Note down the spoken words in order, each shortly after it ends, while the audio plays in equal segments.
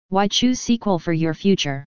Why choose SQL for your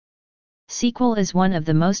future? SQL is one of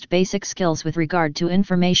the most basic skills with regard to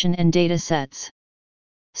information and data sets.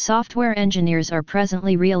 Software engineers are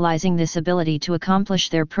presently realizing this ability to accomplish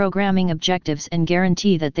their programming objectives and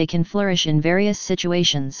guarantee that they can flourish in various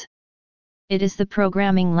situations. It is the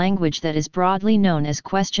programming language that is broadly known as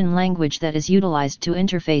question language that is utilized to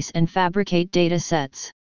interface and fabricate data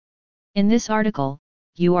sets. In this article,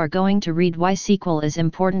 you are going to read why SQL is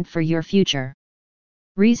important for your future.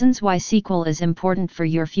 Reasons why SQL is important for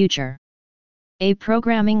your future. A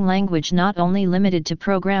programming language not only limited to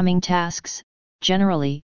programming tasks.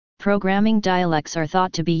 Generally, programming dialects are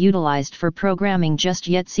thought to be utilized for programming, just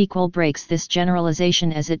yet SQL breaks this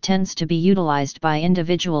generalization as it tends to be utilized by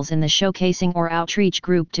individuals in the showcasing or outreach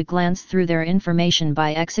group to glance through their information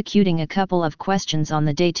by executing a couple of questions on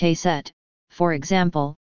the data set, for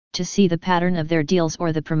example, to see the pattern of their deals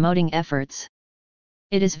or the promoting efforts.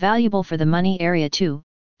 It is valuable for the money area too,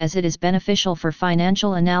 as it is beneficial for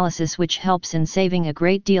financial analysis, which helps in saving a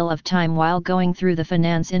great deal of time while going through the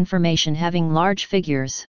finance information having large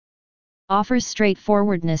figures. Offers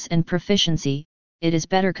straightforwardness and proficiency. It is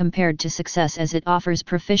better compared to success as it offers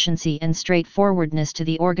proficiency and straightforwardness to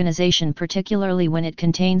the organization, particularly when it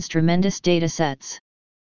contains tremendous data sets.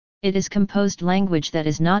 It is composed language that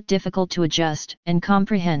is not difficult to adjust and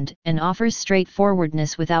comprehend, and offers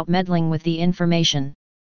straightforwardness without meddling with the information.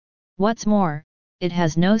 What's more, it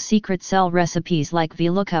has no secret cell recipes like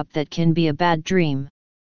VLOOKUP that can be a bad dream.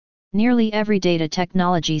 Nearly every data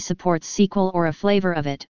technology supports SQL or a flavor of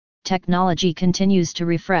it. Technology continues to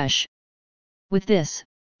refresh. With this,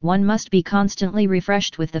 one must be constantly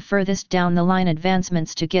refreshed with the furthest down the line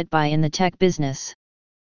advancements to get by in the tech business.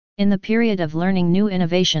 In the period of learning new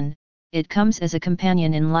innovation, it comes as a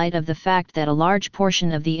companion in light of the fact that a large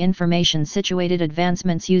portion of the information situated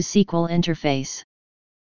advancements use SQL interface.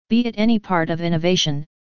 Be it any part of innovation,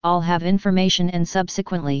 all have information and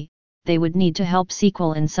subsequently, they would need to help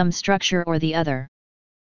SQL in some structure or the other.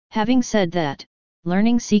 Having said that,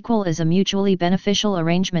 learning SQL is a mutually beneficial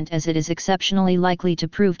arrangement as it is exceptionally likely to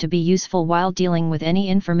prove to be useful while dealing with any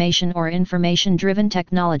information or information-driven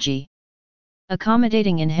technology.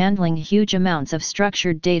 Accommodating in handling huge amounts of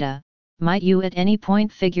structured data, might you at any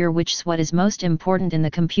point figure which's what is most important in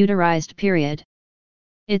the computerized period?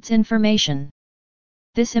 It's information.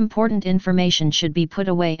 This important information should be put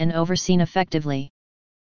away and overseen effectively.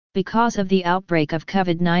 Because of the outbreak of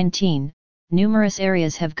COVID-19, numerous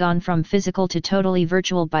areas have gone from physical to totally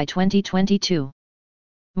virtual by 2022.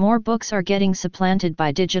 More books are getting supplanted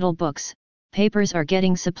by digital books, papers are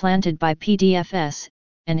getting supplanted by PDFs,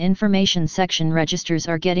 and information section registers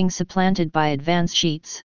are getting supplanted by advance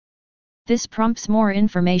sheets. This prompts more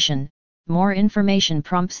information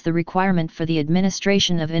prompts the requirement for the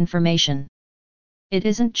administration of information. It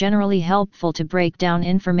isn't generally helpful to break down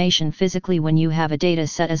information physically when you have a data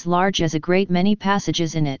set as large as a great many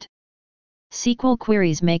passages in it. SQL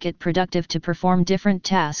queries make it productive to perform different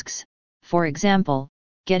tasks, for example,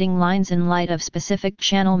 getting lines in light of specific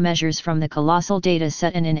channel measures from the colossal data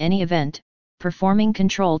set, and in any event, performing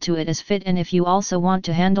control to it as fit. And if you also want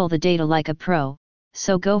to handle the data like a pro,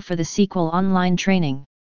 so go for the SQL online training.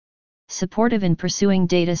 Supportive in pursuing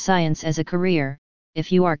data science as a career. If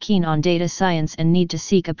you are keen on data science and need to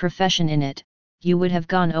seek a profession in it, you would have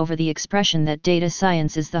gone over the expression that data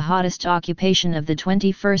science is the hottest occupation of the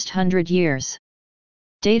 21st years.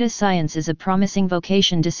 Data science is a promising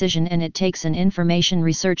vocation decision, and it takes an information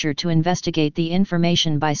researcher to investigate the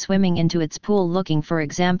information by swimming into its pool looking for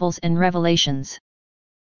examples and revelations.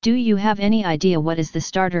 Do you have any idea what is the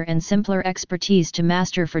starter and simpler expertise to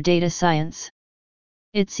master for data science?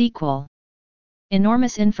 It's SQL.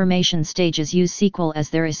 Enormous information stages use SQL as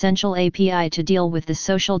their essential API to deal with the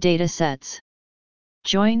social data sets.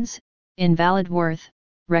 Joins, invalid worth,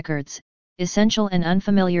 records, essential and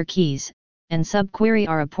unfamiliar keys, and subquery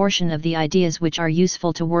are a portion of the ideas which are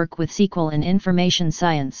useful to work with SQL in information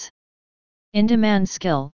science. In-demand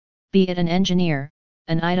skill, be it an engineer,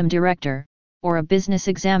 an item director, or a business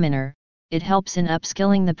examiner, it helps in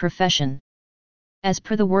upskilling the profession. As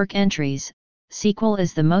per the work entries, SQL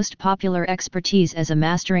is the most popular expertise as a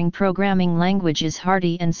mastering programming language is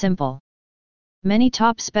hardy and simple. Many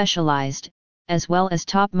top specialized, as well as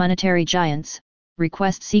top monetary giants,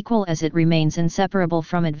 request SQL as it remains inseparable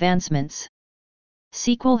from advancements.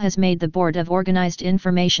 SQL has made the board of organized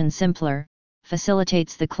information simpler,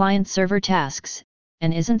 facilitates the client-server tasks,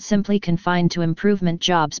 and isn't simply confined to improvement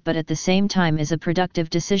jobs but at the same time is a productive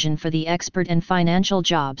decision for the expert and financial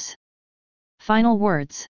jobs. Final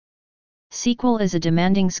words. SQL is a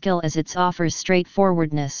demanding skill as it offers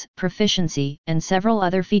straightforwardness, proficiency, and several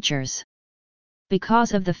other features.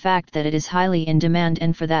 Because of the fact that it is highly in demand,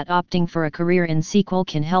 and for that opting for a career in SQL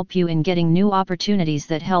can help you in getting new opportunities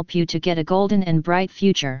that help you to get a golden and bright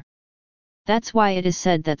future. That's why it is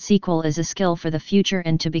said that SQL is a skill for the future,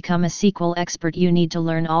 and to become a SQL expert you need to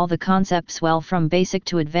learn all the concepts well from basic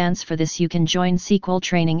to advanced. For this you can join SQL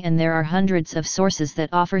training, and there are hundreds of sources that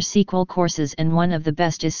offer SQL courses, and one of the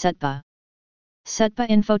best is SETPA. SETPA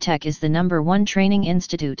Infotech is the #1 training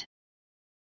institute.